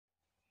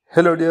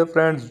Hello dear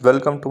friends,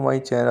 welcome to my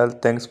channel.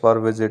 Thanks for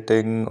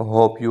visiting.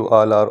 Hope you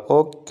all are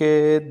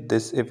okay.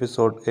 This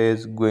episode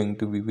is going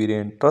to be very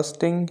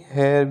interesting.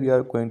 Here we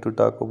are going to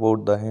talk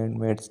about the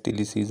Handmaids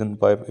TV season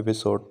 5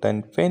 episode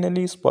 10.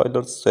 Finally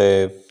spoilers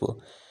safe.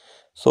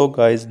 So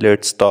guys,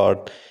 let's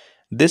start.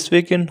 This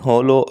weekend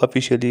Holo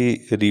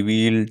officially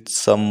revealed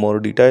some more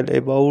detail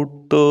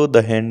about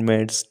The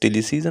Handmaid's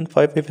Tale Season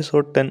 5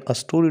 Episode 10, a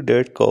story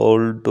that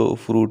called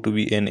Fruit to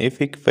be an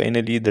epic.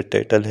 Finally, the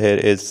title here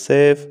is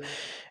safe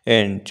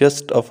and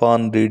just a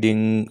fun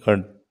reading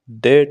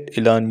that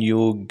Elan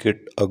you get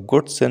a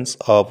good sense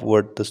of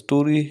what the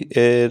story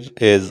here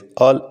is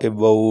all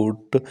about.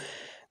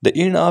 The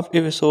end of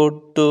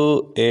episode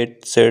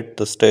 8 set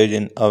the stage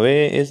in a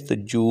way is the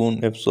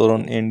June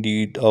episode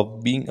ended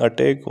up being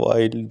attacked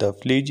while the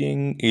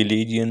fleeing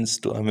allegiance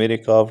to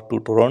America to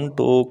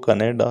Toronto,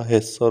 Canada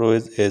has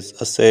served as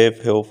a safe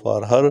haven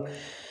for her.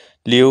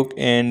 Luke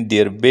and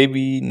their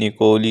baby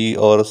Nicole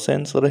or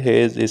Sensor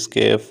has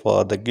escaped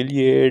for the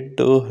Gilead.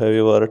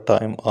 However,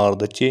 time are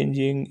the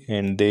changing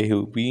and they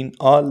have been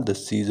all the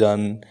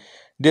season.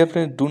 Dear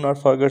friends, do not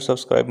forget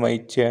subscribe my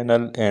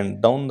channel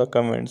and down the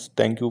comments.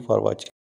 Thank you for watching.